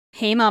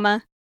Hey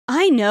mama,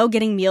 I know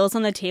getting meals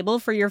on the table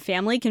for your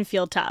family can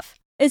feel tough,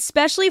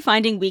 especially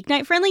finding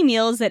weeknight-friendly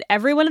meals that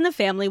everyone in the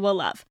family will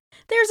love.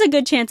 There's a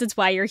good chance it's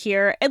why you're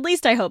here, at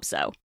least I hope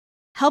so.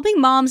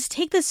 Helping moms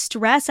take the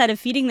stress out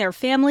of feeding their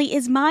family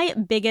is my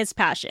biggest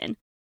passion.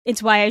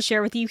 It's why I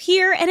share with you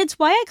here, and it's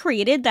why I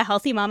created the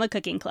Healthy Mama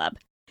Cooking Club.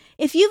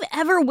 If you've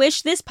ever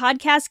wished this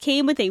podcast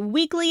came with a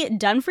weekly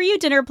done-for-you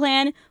dinner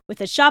plan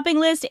with a shopping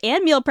list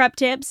and meal prep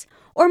tips,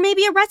 or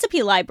maybe a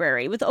recipe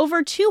library with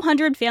over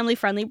 200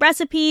 family-friendly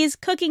recipes,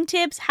 cooking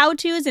tips,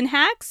 how-tos, and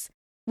hacks,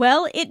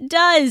 well, it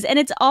does, and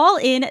it's all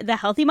in the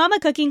Healthy Mama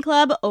Cooking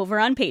Club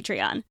over on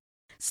Patreon.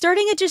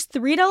 Starting at just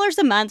 $3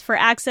 a month for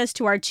access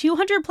to our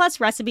 200-plus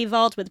recipe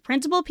vault with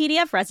printable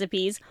PDF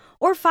recipes,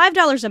 or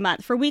 $5 a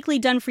month for weekly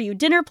done-for-you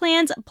dinner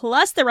plans,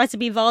 plus the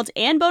recipe vault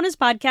and bonus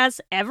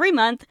podcasts every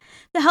month,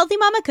 the Healthy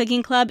Mama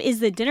Cooking Club is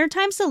the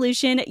dinnertime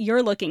solution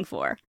you're looking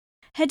for.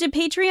 Head to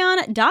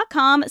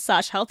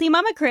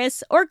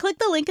patreon.com/healthymamachris or click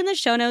the link in the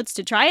show notes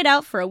to try it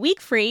out for a week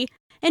free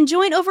and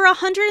join over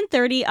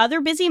 130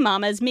 other busy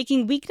mamas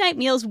making weeknight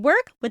meals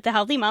work with the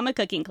Healthy Mama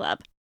Cooking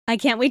Club. I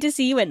can't wait to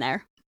see you in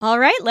there. All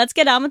right, let's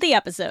get on with the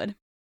episode.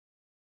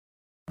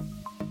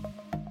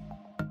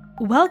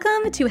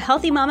 Welcome to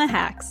Healthy Mama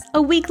Hacks,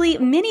 a weekly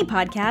mini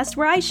podcast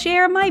where I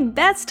share my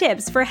best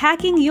tips for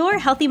hacking your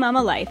healthy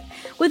mama life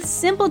with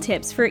simple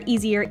tips for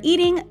easier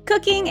eating,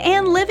 cooking,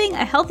 and living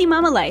a healthy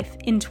mama life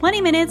in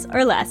 20 minutes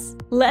or less.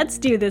 Let's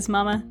do this,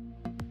 mama.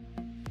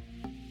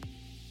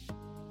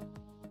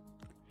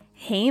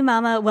 Hey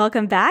mama,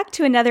 welcome back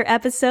to another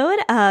episode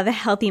of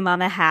Healthy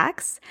Mama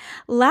Hacks.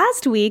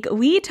 Last week,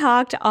 we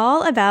talked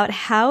all about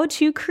how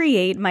to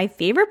create my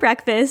favorite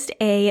breakfast,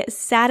 a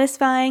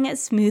satisfying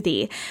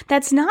smoothie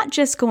that's not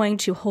just going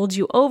to hold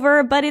you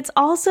over, but it's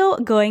also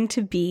going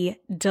to be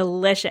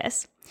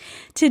delicious.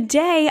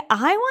 Today,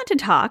 I want to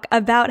talk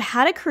about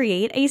how to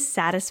create a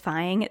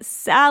satisfying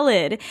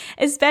salad,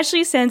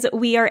 especially since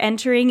we are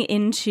entering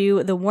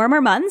into the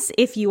warmer months.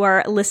 If you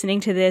are listening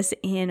to this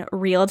in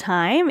real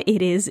time,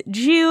 it is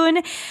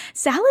June.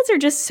 Salads are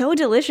just so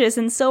delicious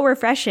and so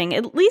refreshing,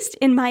 at least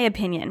in my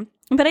opinion.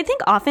 But I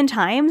think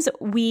oftentimes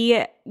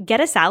we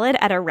get a salad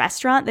at a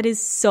restaurant that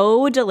is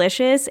so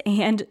delicious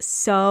and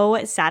so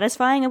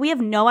satisfying, and we have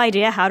no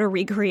idea how to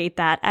recreate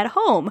that at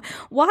home.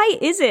 Why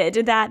is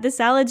it that the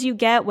salads you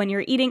get when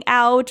you're eating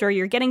out or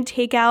you're getting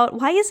takeout,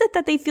 why is it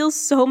that they feel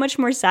so much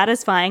more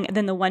satisfying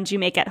than the ones you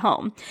make at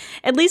home?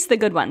 At least the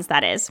good ones,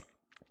 that is.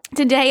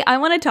 Today, I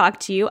want to talk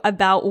to you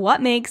about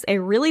what makes a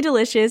really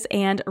delicious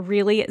and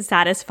really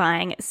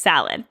satisfying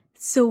salad.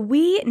 So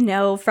we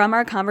know from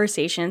our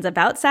conversations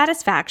about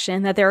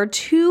satisfaction that there are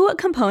two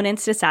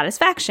components to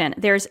satisfaction.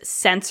 There's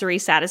sensory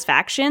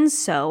satisfaction,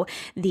 so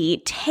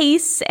the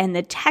tastes and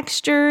the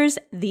textures,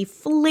 the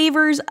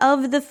flavors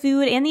of the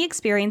food and the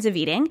experience of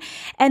eating.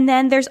 And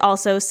then there's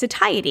also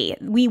satiety.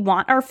 We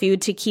want our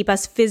food to keep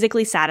us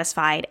physically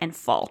satisfied and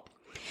full.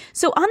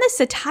 So on the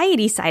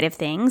satiety side of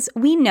things,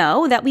 we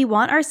know that we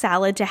want our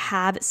salad to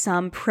have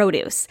some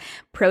produce.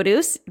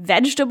 Produce,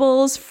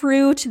 vegetables,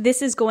 fruit.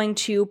 This is going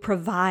to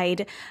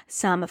provide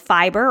some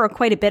fiber or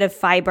quite a bit of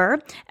fiber,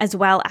 as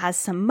well as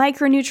some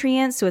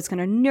micronutrients. So it's going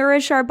to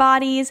nourish our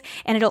bodies,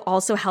 and it'll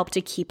also help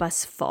to keep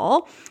us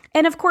full.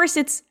 And of course,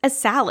 it's a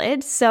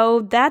salad,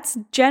 so that's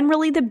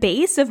generally the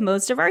base of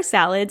most of our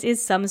salads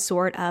is some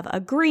sort of a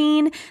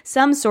green,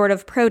 some sort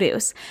of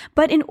produce.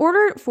 But in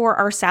order for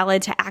our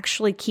salad to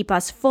actually keep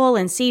us full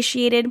and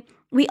satiated,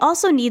 we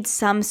also need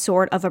some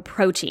sort of a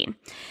protein.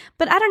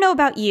 But I don't know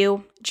about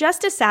you,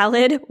 just a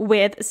salad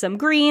with some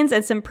greens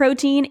and some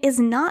protein is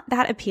not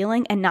that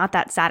appealing and not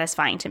that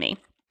satisfying to me.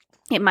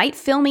 It might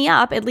fill me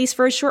up, at least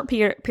for a short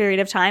period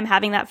of time,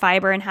 having that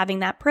fiber and having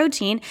that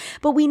protein,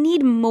 but we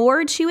need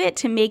more to it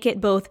to make it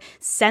both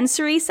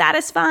sensory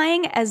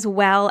satisfying as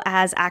well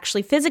as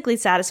actually physically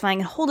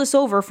satisfying and hold us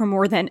over for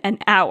more than an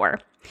hour.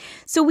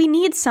 So we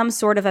need some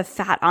sort of a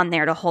fat on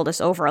there to hold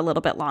us over a little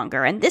bit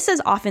longer. And this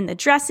is often the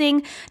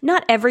dressing.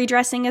 Not every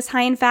dressing is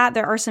high in fat.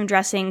 There are some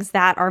dressings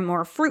that are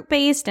more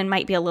fruit-based and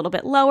might be a little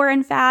bit lower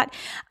in fat.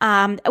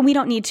 We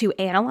don't need to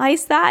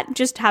analyze that.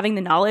 Just having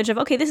the knowledge of,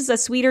 okay, this is a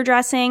sweeter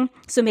dressing,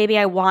 so maybe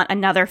I want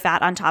another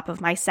fat on top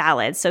of my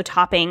salad. So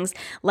toppings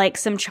like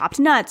some chopped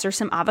nuts or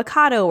some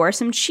avocado or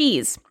some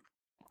cheese.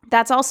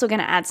 That's also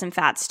going to add some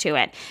fats to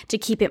it to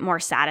keep it more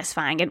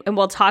satisfying. And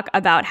we'll talk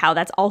about how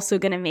that's also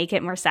going to make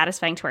it more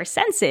satisfying to our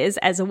senses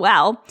as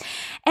well.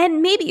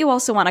 And maybe you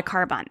also want a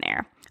carb on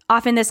there.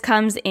 Often this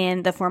comes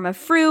in the form of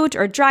fruit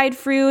or dried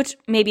fruit,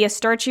 maybe a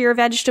starchier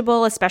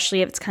vegetable,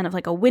 especially if it's kind of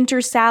like a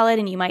winter salad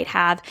and you might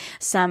have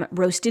some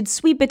roasted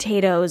sweet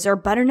potatoes or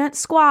butternut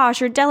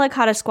squash or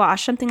delicata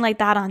squash, something like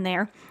that on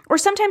there. Or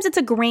sometimes it's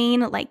a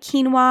grain like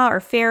quinoa or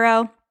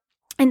farro.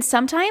 And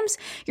sometimes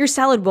your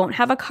salad won't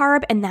have a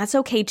carb, and that's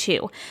okay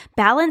too.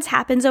 Balance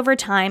happens over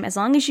time. As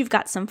long as you've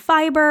got some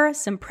fiber,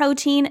 some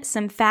protein,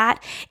 some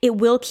fat, it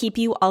will keep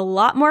you a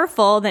lot more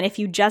full than if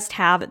you just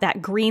have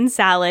that green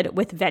salad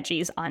with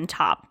veggies on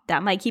top.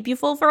 That might keep you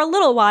full for a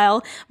little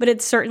while, but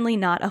it's certainly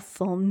not a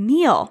full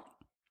meal.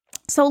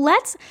 So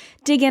let's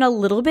dig in a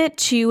little bit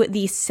to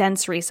the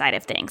sensory side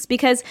of things,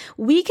 because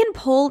we can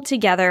pull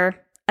together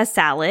a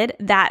salad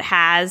that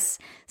has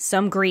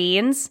some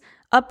greens,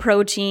 a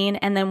protein,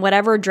 and then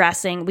whatever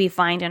dressing we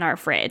find in our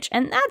fridge.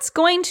 And that's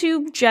going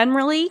to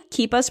generally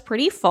keep us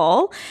pretty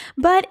full,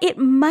 but it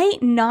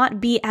might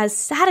not be as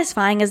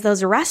satisfying as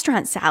those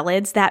restaurant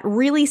salads that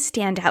really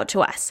stand out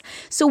to us.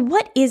 So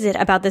what is it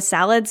about the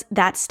salads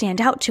that stand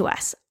out to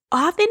us?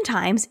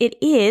 Oftentimes, it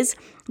is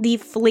the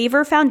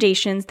flavor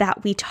foundations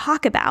that we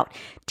talk about: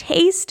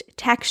 taste,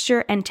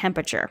 texture, and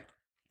temperature.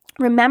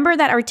 Remember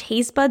that our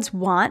taste buds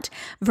want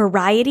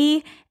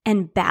variety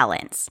and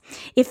balance.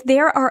 If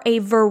there are a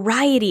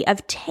variety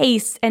of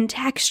tastes and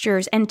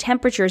textures and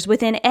temperatures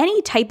within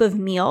any type of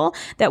meal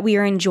that we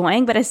are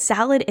enjoying, but a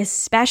salad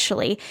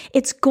especially,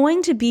 it's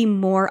going to be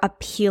more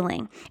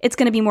appealing. It's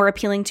going to be more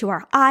appealing to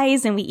our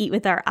eyes, and we eat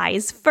with our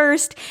eyes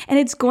first, and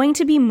it's going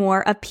to be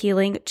more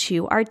appealing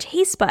to our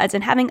taste buds.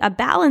 And having a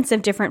balance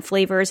of different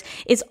flavors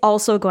is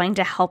also going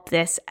to help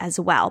this as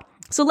well.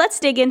 So let's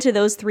dig into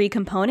those three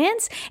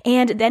components,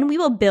 and then we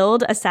will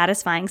build a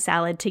satisfying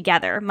salad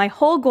together. My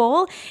whole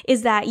goal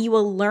is that you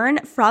will learn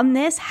from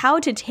this how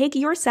to take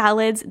your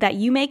salads that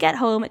you make at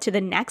home to the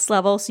next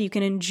level so you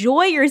can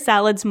enjoy your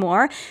salads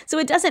more, so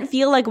it doesn't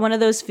feel like one of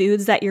those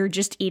foods that you're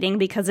just eating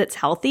because it's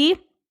healthy.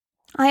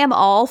 I am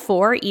all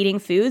for eating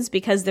foods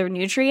because they're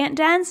nutrient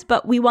dense,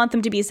 but we want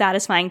them to be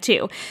satisfying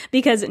too,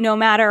 because no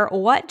matter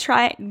what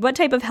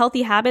type of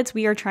healthy habits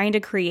we are trying to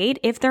create,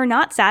 if they're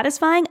not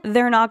satisfying,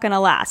 they're not going to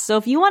last. So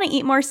if you want to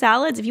eat more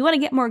salads, if you want to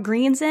get more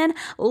greens in,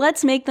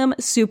 let's make them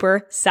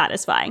super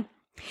satisfying.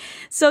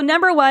 So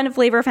number one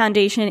flavor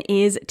foundation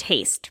is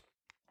taste.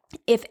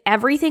 If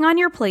everything on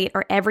your plate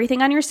or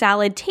everything on your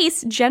salad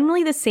tastes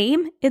generally the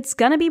same, it's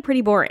gonna be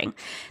pretty boring.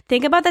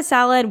 Think about the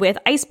salad with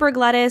iceberg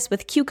lettuce,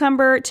 with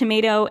cucumber,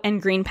 tomato,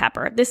 and green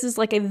pepper. This is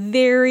like a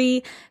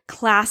very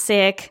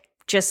classic,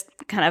 just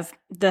kind of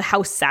the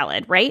house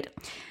salad, right?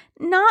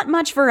 Not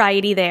much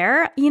variety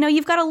there.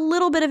 You've got a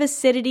little bit of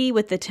acidity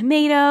with the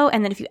tomato,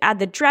 and then if you add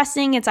the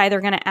dressing, it's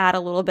either going to add a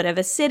little bit of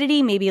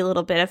acidity, maybe a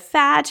little bit of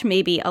fat,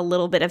 maybe a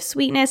little bit of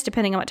sweetness,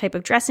 depending on what type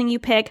of dressing you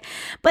pick,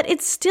 but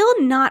it's still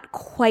not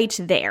quite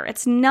there.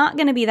 It's not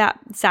going to be that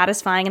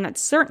satisfying, and that's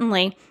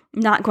certainly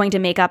not going to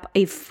make up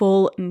a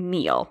full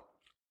meal.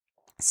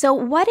 So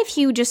what if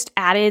you just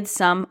added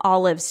some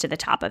olives to the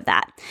top of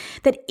that?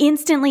 That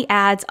instantly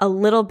adds a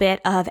little bit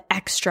of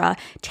extra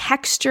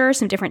texture,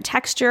 some different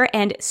texture,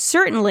 and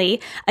certainly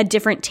a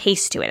different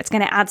taste to it. It's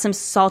going to add some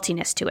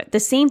saltiness to it. The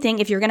same thing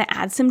if you're going to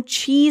add some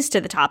cheese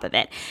to the top of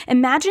it.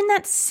 Imagine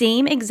that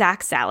same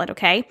exact salad,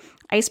 okay?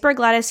 Iceberg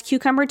lettuce,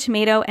 cucumber,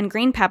 tomato, and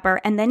green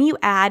pepper, and then you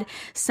add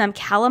some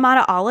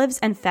Kalamata olives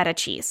and feta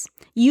cheese.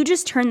 You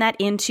just turn that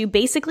into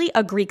basically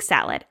a Greek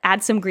salad.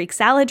 Add some Greek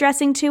salad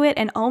dressing to it,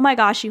 and oh my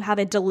gosh, you have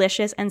a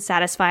delicious and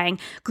satisfying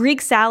Greek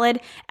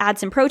salad. Add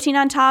some protein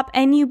on top,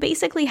 and you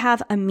basically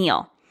have a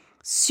meal.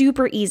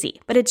 Super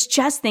easy, but it's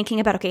just thinking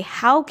about, okay,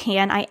 how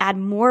can I add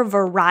more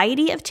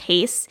variety of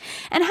tastes,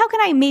 and how can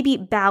I maybe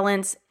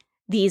balance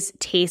these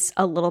tastes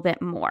a little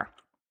bit more?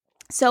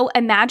 So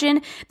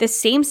imagine the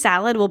same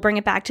salad, we'll bring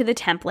it back to the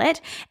template,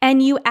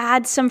 and you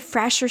add some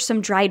fresh or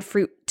some dried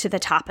fruit to the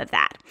top of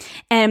that.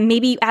 And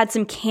maybe you add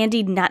some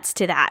candied nuts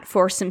to that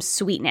for some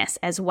sweetness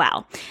as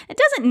well. It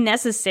doesn't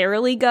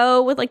necessarily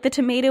go with like the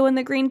tomato and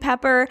the green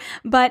pepper,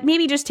 but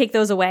maybe just take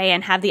those away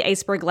and have the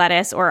iceberg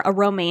lettuce or a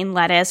romaine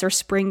lettuce or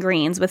spring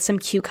greens with some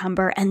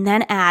cucumber, and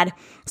then add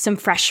some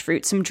fresh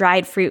fruit, some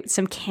dried fruit,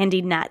 some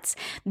candied nuts.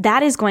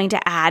 That is going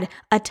to add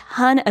a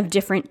ton of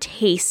different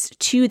tastes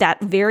to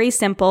that very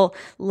simple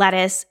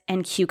lettuce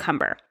and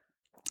cucumber.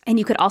 And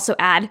you could also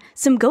add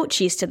some goat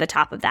cheese to the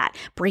top of that,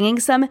 bringing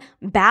some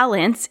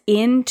balance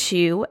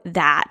into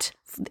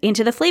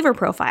the flavor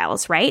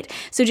profiles, right?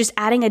 So just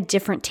adding a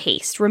different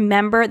taste.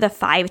 Remember the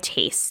 5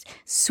 tastes: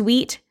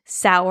 sweet,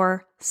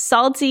 sour,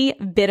 salty,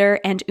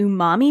 bitter, and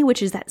umami,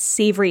 which is that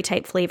savory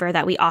type flavor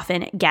that we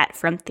often get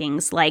from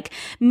things like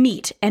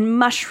meat and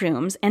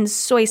mushrooms and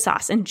soy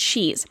sauce and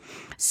cheese.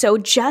 So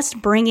just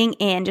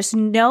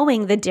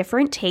knowing the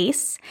different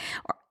tastes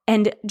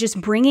and just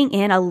bringing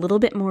in a little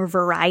bit more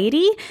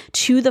variety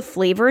to the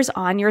flavors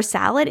on your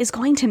salad is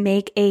going to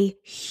make a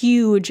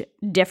huge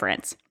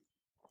difference.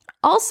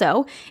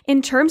 Also,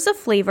 in terms of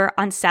flavor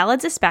on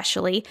salads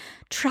especially,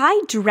 try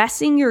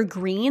dressing your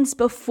greens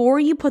before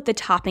you put the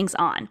toppings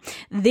on.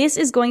 This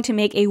is going to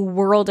make a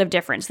world of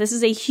difference. This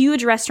is a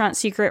huge restaurant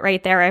secret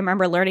right there. I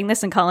remember learning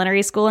this in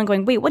culinary school and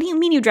going, wait, what do you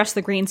mean you dress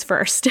the greens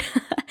first?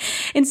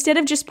 Instead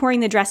of just pouring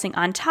the dressing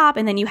on top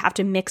and then you have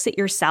to mix it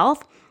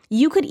yourself,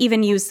 you could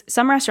even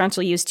some restaurants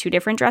will use 2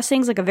 different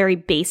dressings, like a very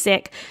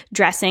basic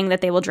dressing that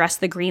they will dress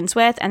the greens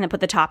with and then put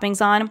the toppings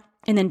on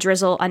and then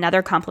drizzle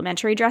another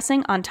complimentary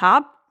dressing on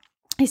top.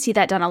 I see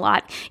that done a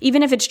lot.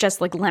 Even if it's just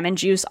like lemon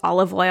juice,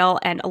 olive oil,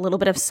 and a little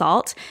bit of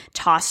salt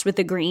tossed with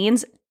the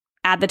greens,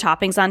 add the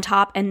toppings on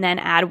top, and then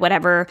add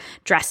whatever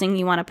dressing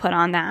you want to put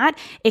on that.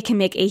 It can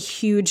make a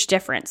huge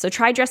difference. So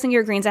try dressing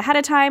your greens ahead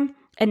of time,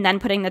 and then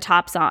putting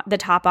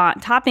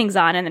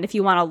toppings on. And then if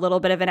you want a little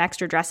bit of an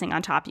extra dressing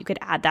on top, you could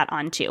add that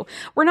on too.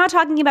 We're not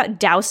talking about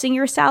dousing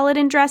your salad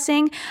in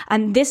dressing.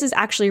 This is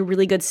actually a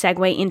really good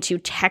segue into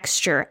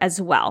texture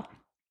as well.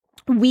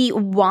 We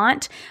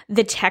want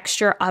the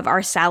texture of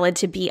our salad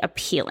to be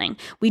appealing.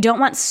 We don't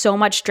want so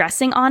much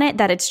dressing on it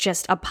that it's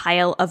just a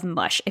pile of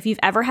mush. If you've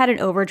ever had an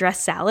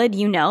overdressed salad,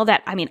 you know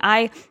that,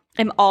 I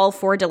am all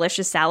for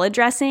delicious salad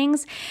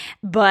dressings,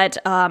 but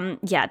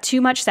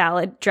too much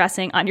salad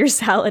dressing on your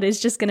salad is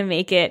just going to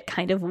make it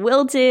kind of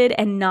wilted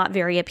and not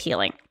very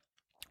appealing.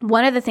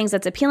 One of the things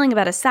that's appealing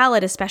about a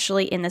salad,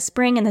 especially in the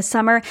spring and the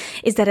summer,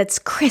 is that it's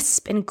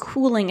crisp and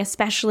cooling,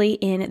 especially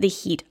in the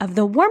heat of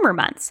the warmer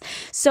months.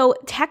 So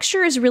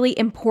texture is really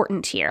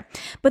important here.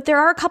 But there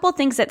are a couple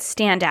things that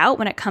stand out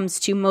when it comes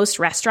to most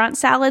restaurant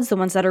salads, the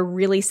ones that are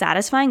really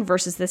satisfying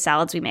versus the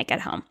salads we make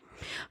at home.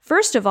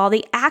 First of all,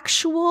 the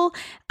actual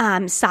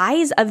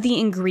size of the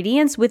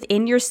ingredients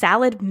within your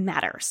salad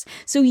matters.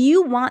 So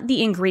you want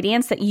the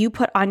ingredients that you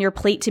put on your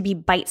plate to be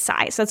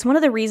bite-sized. That's one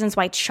of the reasons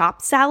why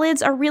chopped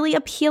salads are really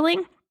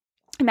appealing.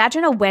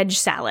 Imagine a wedge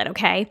salad,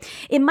 okay?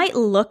 It might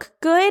look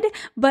good,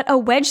 but a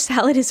wedge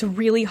salad is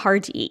really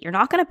hard to eat. You're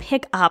not going to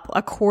pick up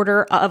a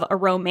quarter of a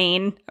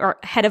romaine or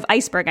head of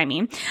iceberg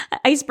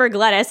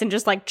lettuce and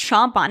just like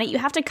chomp on it. You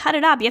have to cut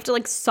it up. You have to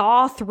like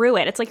saw through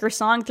it. It's like you're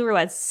sawing through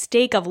a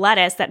steak of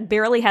lettuce that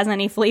barely has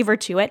any flavor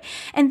to it.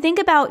 And think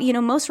about,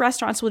 most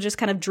restaurants will just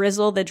kind of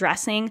drizzle the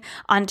dressing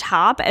on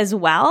top as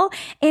well.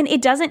 And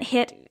it doesn't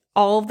hit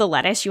all of the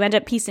lettuce. You end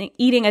up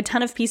eating a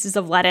ton of pieces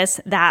of lettuce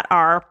that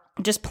are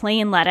just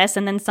plain lettuce,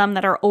 and then some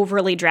that are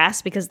overly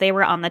dressed because they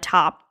were on the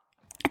top.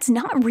 It's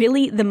not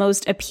really the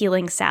most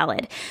appealing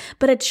salad,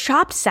 but a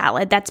chopped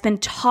salad that's been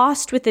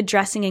tossed with the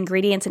dressing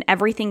ingredients and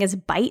everything is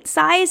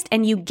bite-sized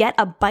and you get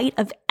a bite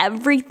of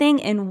everything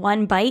in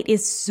one bite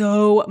is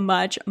so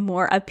much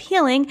more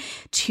appealing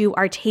to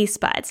our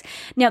taste buds.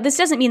 Now, this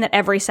doesn't mean that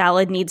every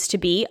salad needs to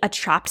be a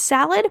chopped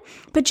salad,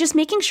 but just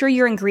making sure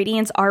your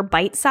ingredients are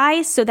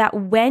bite-sized so that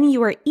when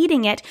you are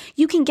eating it,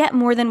 you can get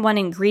more than one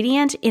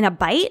ingredient in a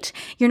bite.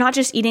 You're not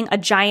just eating a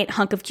giant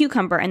hunk of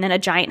cucumber and then a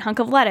giant hunk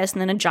of lettuce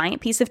and then a giant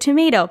piece of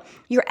tomato.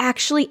 You're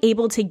actually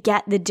able to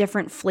get the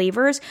different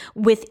flavors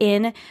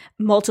within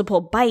multiple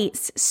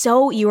bites,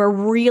 so you are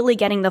really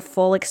getting the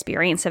full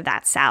experience of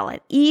that salad.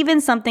 Even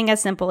something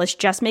as simple as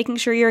just making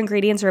sure your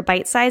ingredients are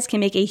bite-sized can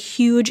make a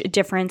huge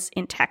difference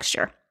in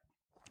texture.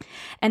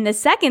 And the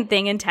second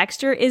thing in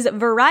texture is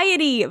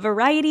variety,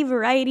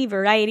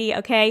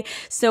 okay?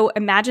 So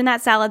imagine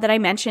that salad that I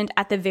mentioned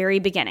at the very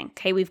beginning,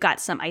 okay? We've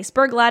got some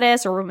iceberg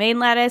lettuce or romaine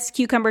lettuce,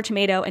 cucumber,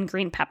 tomato, and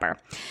green pepper.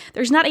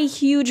 There's not a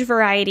huge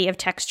variety of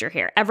texture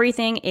here.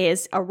 Everything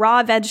is a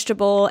raw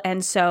vegetable,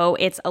 and so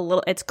it's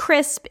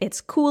crisp,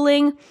 it's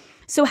cooling.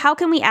 So how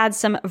can we add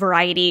some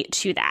variety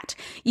to that?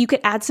 You could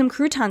add some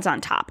croutons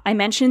on top. I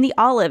mentioned the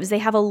olives. They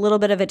have a little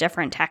bit of a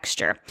different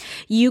texture.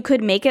 You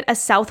could make it a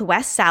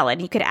Southwest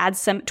salad. You could add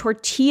some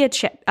tortilla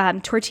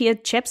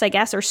chips, I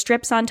guess, or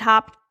strips on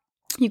top.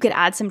 You could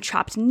add some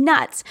chopped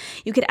nuts.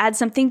 You could add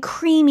something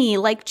creamy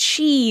like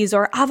cheese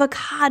or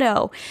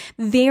avocado.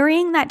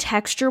 Varying that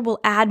texture will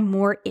add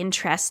more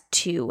interest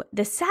to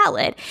the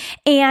salad.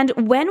 And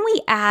when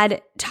we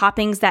add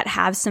toppings that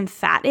have some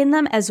fat in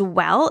them as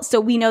well, so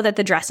we know that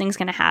the dressing is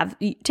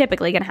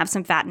typically going to have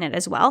some fat in it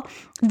as well,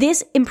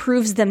 this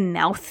improves the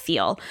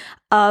mouthfeel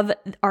of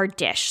our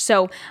dish.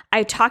 So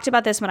I talked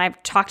about this when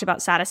I've talked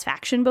about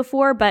satisfaction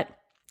before, but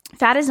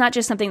fat is not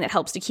just something that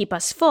helps to keep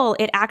us full.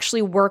 It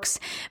actually works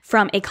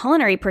from a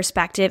culinary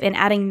perspective in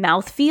adding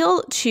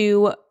mouthfeel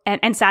to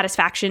and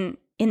satisfaction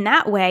in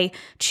that way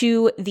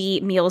to the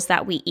meals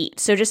that we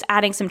eat. So just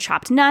adding some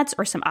chopped nuts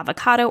or some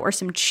avocado or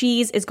some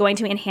cheese is going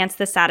to enhance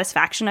the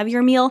satisfaction of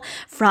your meal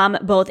from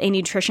both a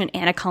nutrition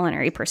and a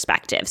culinary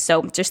perspective.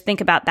 So just think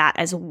about that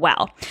as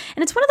well.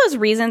 And it's one of those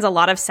reasons a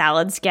lot of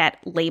salads get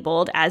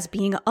labeled as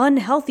being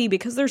unhealthy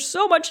because there's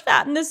so much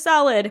fat in this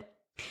salad.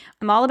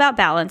 I'm all about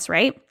balance,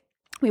 right?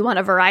 We want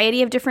a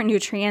variety of different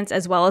nutrients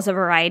as well as a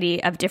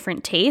variety of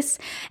different tastes.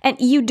 And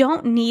you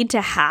don't need to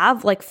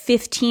have like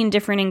 15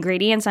 different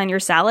ingredients on your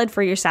salad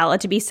for your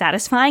salad to be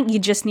satisfying. You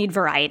just need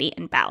variety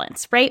and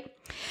balance, right?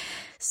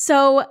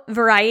 So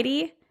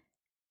variety,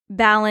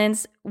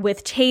 balance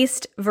with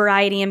taste,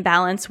 variety and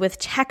balance with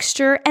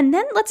texture. And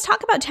then let's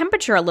talk about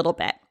temperature a little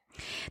bit.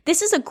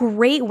 This is a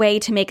great way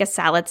to make a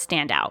salad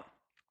stand out.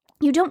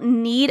 You don't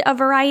need a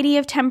variety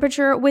of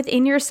temperature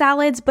within your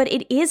salads, but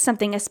it is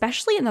something,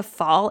 especially in the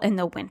fall and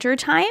the winter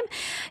time.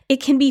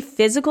 It can be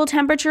physical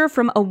temperature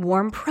from a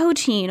warm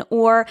protein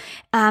or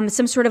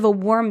some sort of a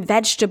warm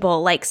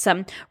vegetable, like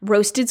some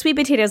roasted sweet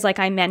potatoes, like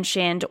I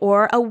mentioned,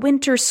 or a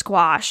winter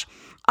squash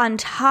on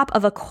top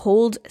of a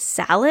cold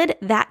salad.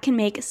 That can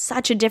make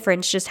such a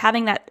difference, just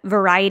having that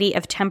variety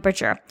of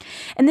temperature.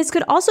 And this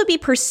could also be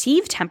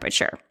perceived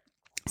temperature.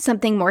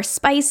 Something more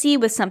spicy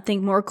with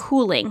something more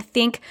cooling.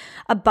 Think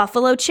a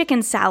buffalo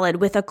chicken salad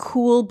with a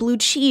cool blue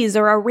cheese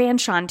or a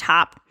ranch on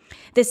top.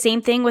 The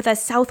same thing with a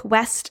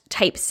Southwest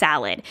type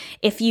salad.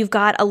 If you've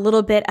got a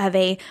little bit of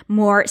a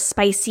more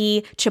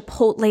spicy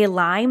chipotle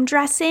lime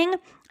dressing,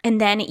 And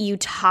then you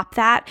top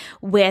that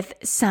with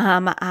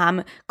some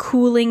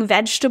cooling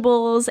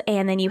vegetables,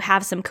 and then you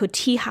have some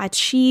cotija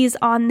cheese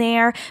on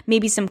there,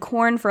 maybe some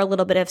corn for a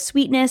little bit of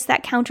sweetness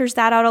that counters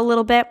that out a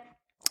little bit.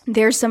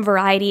 There's some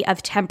variety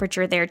of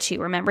temperature there too.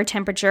 Remember,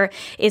 temperature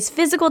is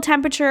physical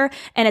temperature,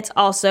 and it's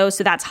also,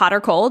 so that's hot or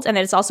cold, and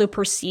then it's also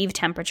perceived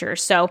temperature.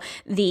 So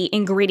the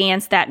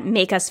ingredients that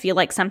make us feel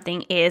like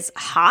something is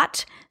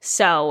hot,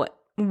 so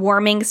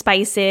warming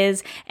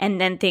spices,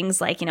 and then things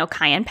like,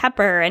 cayenne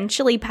pepper and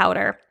chili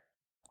powder.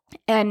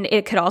 And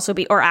it could also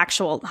be, or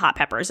actual hot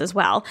peppers as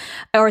well,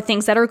 or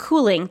things that are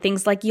cooling,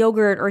 things like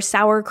yogurt or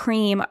sour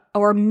cream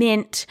or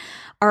mint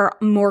are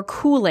more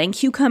cooling.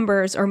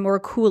 Cucumbers are more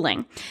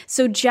cooling.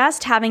 So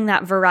just having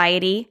that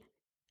variety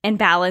and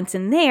balance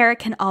in there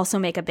can also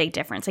make a big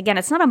difference. Again,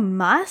 it's not a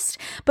must,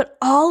 but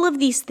all of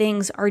these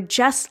things are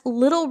just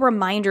little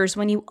reminders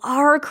when you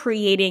are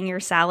creating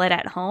your salad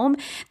at home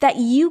that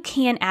you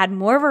can add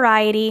more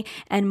variety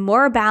and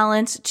more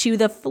balance to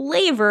the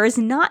flavors,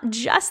 not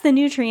just the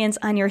nutrients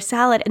on your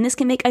salad. And this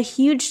can make a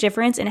huge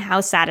difference in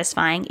how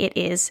satisfying it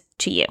is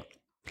to you.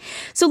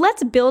 So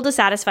let's build a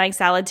satisfying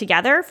salad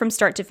together from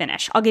start to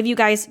finish. I'll give you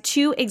guys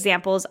 2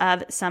 examples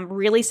of some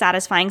really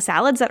satisfying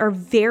salads that are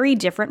very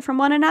different from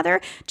one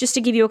another, just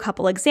to give you a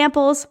couple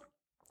examples.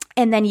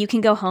 And then you can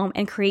go home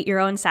and create your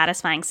own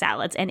satisfying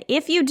salads. And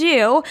if you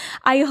do,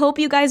 I hope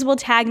you guys will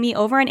tag me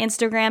over on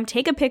Instagram,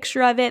 take a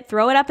picture of it,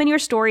 throw it up in your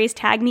stories,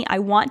 tag me. I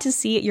want to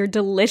see your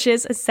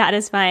delicious,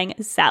 satisfying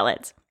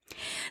salads.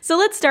 So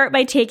let's start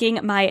by taking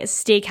my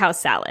steakhouse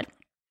salad.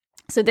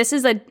 So this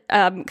is a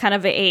kind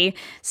of a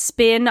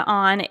spin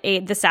on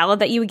the salad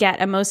that you would get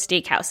at most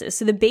steakhouses.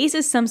 So the base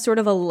is some sort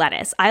of a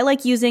lettuce. I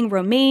like using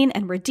romaine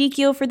and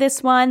radicchio for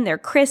this one. They're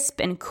crisp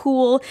and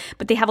cool,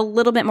 but they have a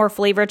little bit more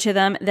flavor to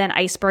them than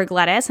iceberg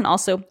lettuce, and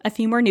also a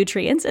few more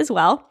nutrients as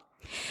well.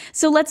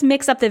 So let's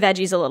mix up the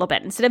veggies a little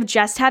bit. Instead of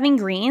just having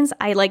greens,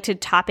 I like to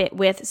top it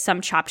with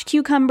some chopped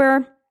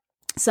cucumber,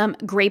 some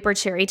grape or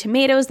cherry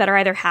tomatoes that are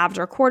either halved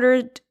or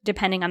quartered,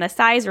 depending on the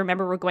size.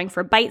 Remember, we're going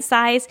for bite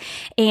size,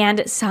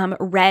 and some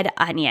red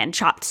onion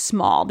chopped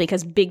small,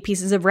 because big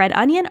pieces of red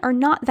onion are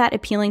not that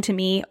appealing to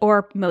me,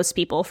 or most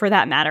people for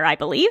that matter, I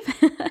believe.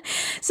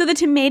 So the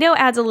tomato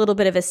adds a little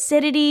bit of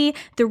acidity.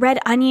 The red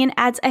onion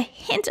adds a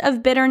hint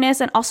of bitterness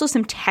and also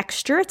some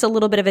texture. It's a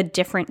little bit of a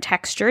different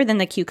texture than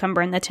the cucumber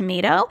and the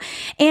tomato.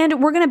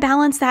 And we're going to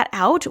balance that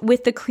out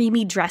with the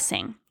creamy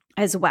dressing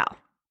as well.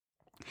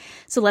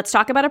 So let's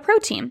talk about a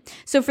protein.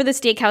 So for the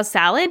steakhouse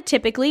salad,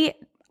 typically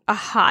a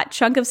hot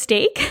chunk of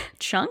steak,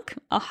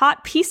 a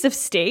hot piece of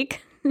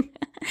steak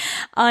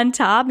on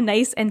top,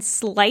 nice and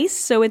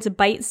sliced so it's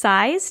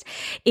bite-sized,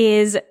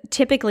 is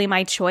typically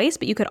my choice,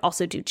 but you could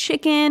also do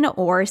chicken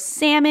or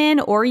salmon,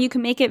 or you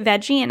can make it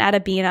veggie and add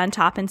a bean on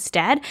top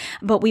instead.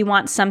 But we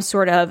want some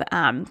sort of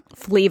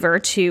flavor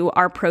to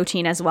our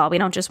protein as well. We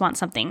don't just want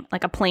something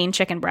like a plain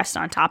chicken breast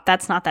on top.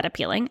 That's not that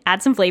appealing.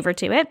 Add some flavor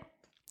to it.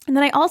 And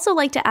then I also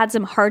like to add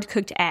some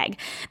hard-cooked egg.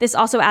 This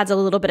also adds a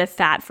little bit of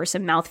fat for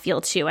some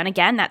mouthfeel too. And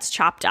again, that's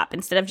chopped up.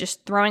 Instead of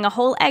just throwing a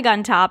whole egg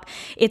on top,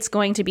 it's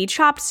going to be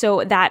chopped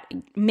so that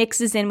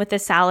mixes in with the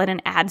salad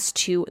and adds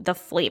to the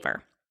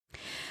flavor.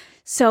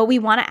 So we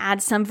want to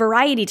add some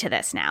variety to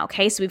this now,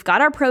 okay? So we've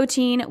got our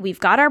protein, we've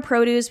got our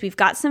produce, we've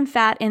got some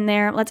fat in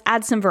there. Let's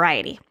add some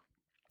variety.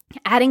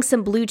 Adding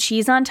some blue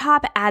cheese on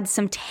top adds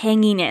some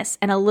tanginess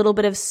and a little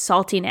bit of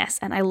saltiness.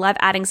 And I love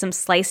adding some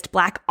sliced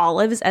black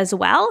olives as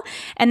well.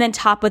 And then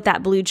top with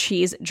that blue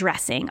cheese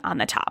dressing on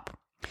the top.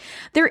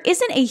 There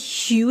isn't a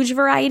huge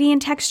variety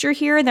in texture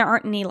here. There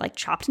aren't any like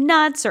chopped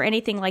nuts or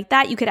anything like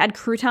that. You could add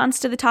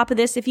croutons to the top of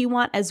this if you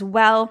want as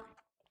well.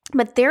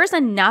 But there's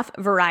enough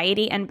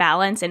variety and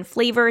balance and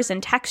flavors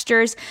and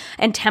textures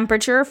and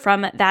temperature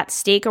from that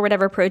steak or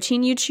whatever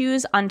protein you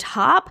choose on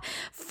top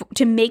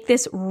to make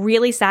this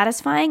really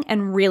satisfying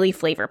and really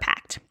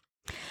flavor-packed.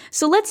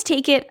 So let's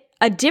take it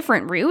a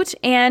different route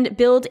and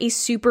build a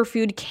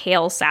superfood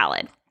kale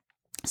salad.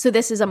 So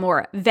this is a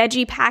more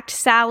veggie-packed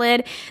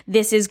salad.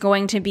 This is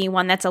going to be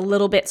one that's a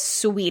little bit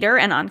sweeter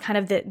and on kind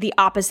of the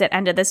opposite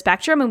end of the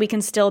spectrum, and we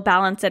can still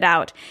balance it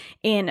out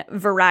in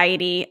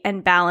variety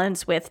and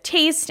balance with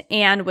taste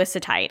and with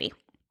satiety.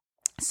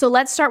 So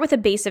let's start with a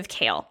base of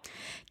kale.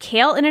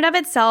 Kale in and of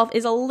itself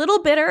is a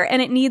little bitter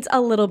and it needs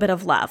a little bit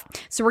of love.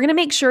 So we're going to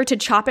make sure to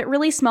chop it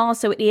really small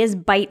so it is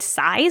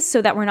bite-sized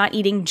so that we're not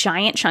eating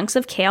giant chunks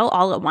of kale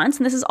all at once.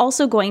 And this is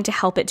also going to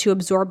help it to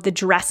absorb the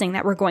dressing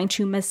that we're going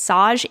to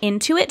massage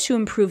into it to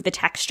improve the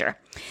texture.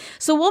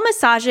 So we'll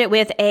massage it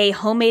with a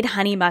homemade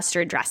honey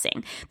mustard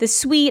dressing. The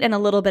sweet and a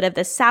little bit of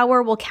the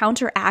sour will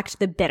counteract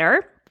the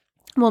bitter.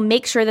 We'll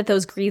make sure that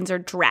those greens are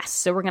dressed.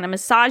 So we're going to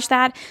massage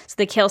that so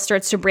the kale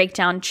starts to break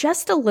down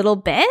just a little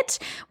bit.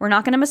 We're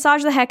not going to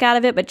massage the heck out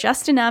of it, but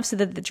just enough so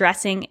that the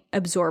dressing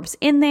absorbs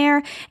in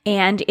there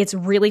and it's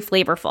really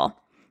flavorful.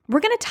 We're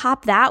going to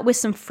top that with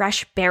some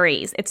fresh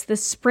berries. It's the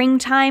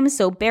springtime,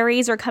 so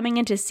berries are coming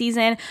into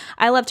season.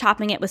 I love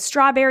topping it with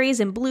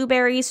strawberries and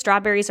blueberries.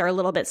 Strawberries are a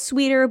little bit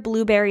sweeter.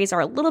 Blueberries are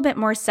a little bit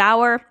more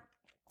sour.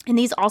 And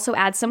these also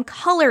add some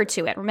color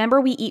to it. Remember,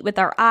 we eat with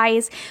our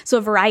eyes, so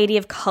a variety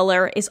of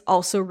color is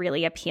also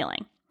really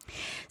appealing.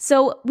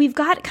 So we've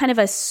got kind of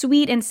a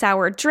sweet and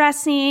sour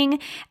dressing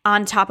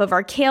on top of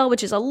our kale,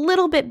 which is a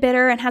little bit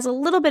bitter and has a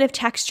little bit of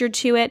texture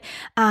to it.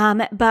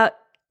 But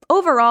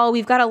overall,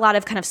 we've got a lot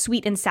of kind of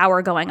sweet and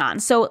sour going on.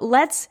 So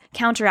let's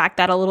counteract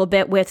that a little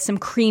bit with some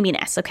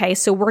creaminess, okay?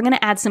 So we're going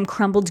to add some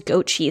crumbled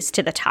goat cheese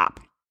to the top.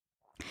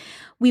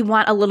 We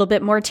want a little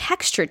bit more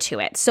texture to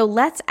it. So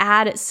let's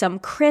add some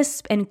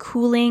crisp and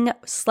cooling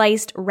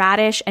sliced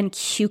radish and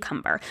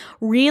cucumber.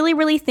 Really,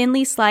 really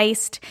thinly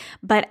sliced,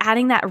 but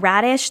adding that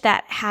radish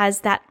that has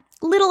that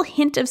little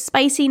hint of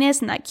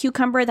spiciness and that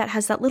cucumber that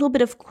has that little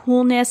bit of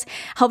coolness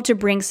help to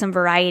bring some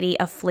variety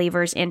of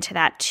flavors into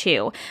that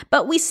too.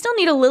 But we still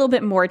need a little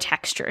bit more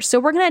texture. So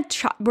we're going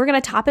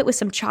to top it with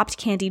some chopped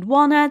candied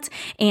walnuts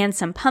and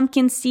some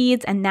pumpkin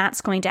seeds, and that's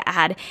going to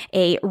add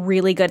it's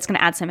going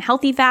to add some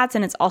healthy fats,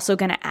 and it's also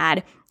going to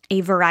add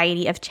a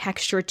variety of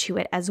texture to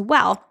it as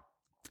well.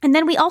 And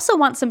then we also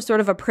want some sort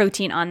of a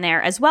protein on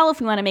there as well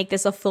if we want to make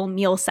this a full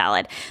meal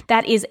salad.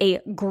 That is a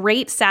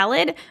great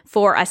salad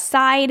for a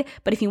side,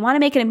 but if you want to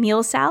make it a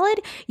meal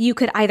salad, you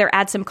could either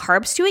add some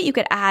carbs to it, you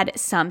could add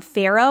some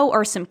farro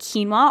or some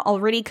quinoa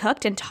already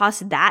cooked and toss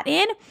that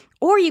in,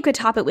 or you could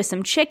top it with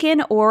some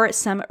chicken or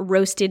some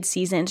roasted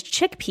seasoned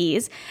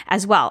chickpeas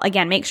as well.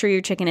 Again, make sure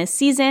your chicken is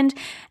seasoned.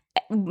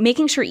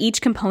 Making sure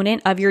each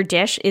component of your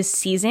dish is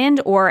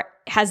seasoned or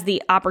has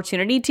the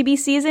opportunity to be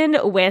seasoned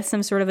with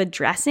some sort of a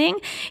dressing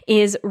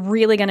is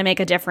really going to make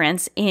a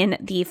difference in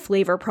the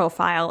flavor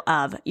profile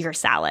of your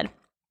salad.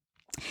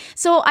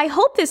 So I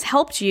hope this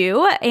helped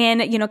you in,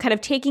 kind of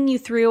taking you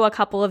through a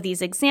couple of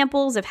these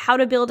examples of how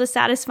to build a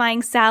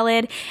satisfying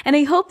salad. And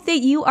I hope that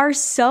you are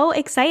so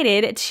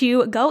excited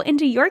to go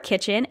into your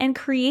kitchen and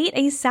create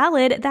a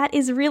salad that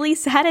is really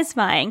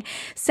satisfying.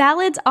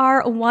 Salads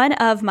are one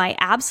of my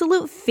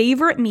absolute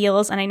favorite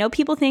meals. And I know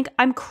people think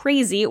I'm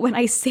crazy when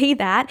I say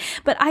that,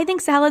 but I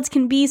think salads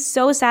can be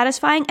so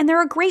satisfying and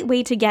they're a great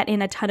way to get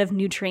in a ton of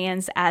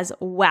nutrients as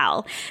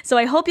well. So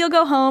I hope you'll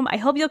go home. I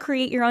hope you'll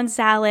create your own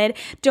salad.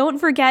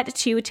 Don't forget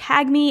to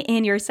tag me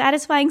in your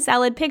satisfying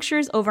salad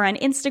pictures over on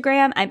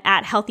Instagram. I'm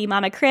at Healthy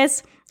Mama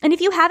Chris. And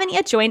if you haven't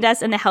yet joined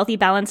us in the Healthy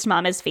Balanced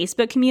Mamas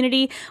Facebook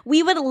community,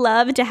 we would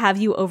love to have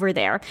you over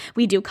there.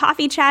 We do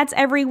coffee chats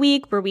every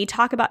week where we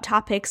talk about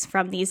topics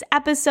from these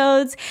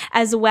episodes,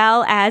 as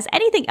well as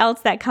anything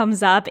else that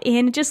comes up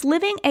in just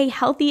living a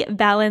healthy,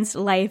 balanced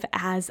life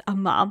as a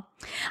mom.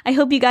 I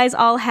hope you guys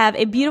all have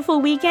a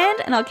beautiful weekend,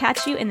 and I'll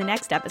catch you in the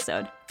next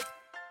episode.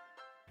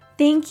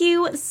 Thank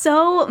you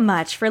so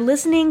much for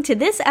listening to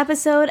this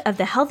episode of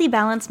the Healthy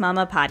Balanced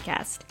Mama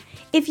podcast.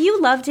 If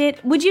you loved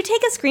it, would you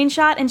take a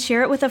screenshot and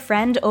share it with a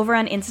friend over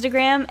on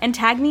Instagram and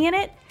tag me in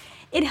it?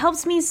 It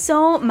helps me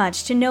so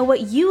much to know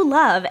what you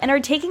love and are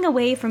taking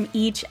away from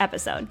each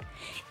episode.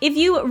 If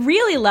you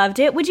really loved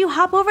it, would you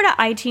hop over to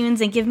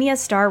iTunes and give me a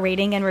star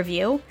rating and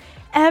review?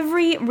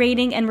 Every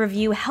rating and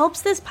review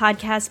helps this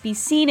podcast be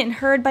seen and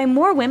heard by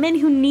more women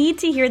who need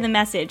to hear the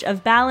message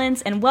of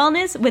balance and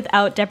wellness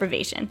without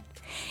deprivation.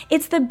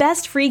 It's the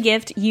best free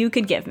gift you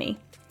could give me.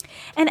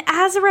 And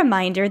as a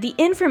reminder, the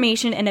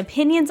information and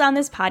opinions on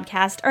this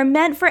podcast are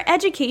meant for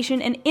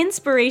education and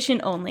inspiration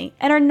only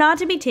and are not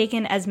to be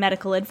taken as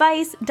medical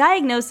advice,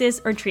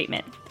 diagnosis, or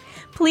treatment.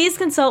 Please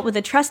consult with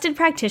a trusted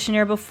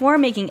practitioner before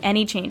making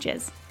any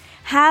changes.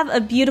 Have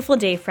a beautiful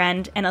day,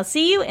 friend, and I'll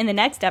see you in the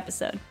next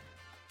episode.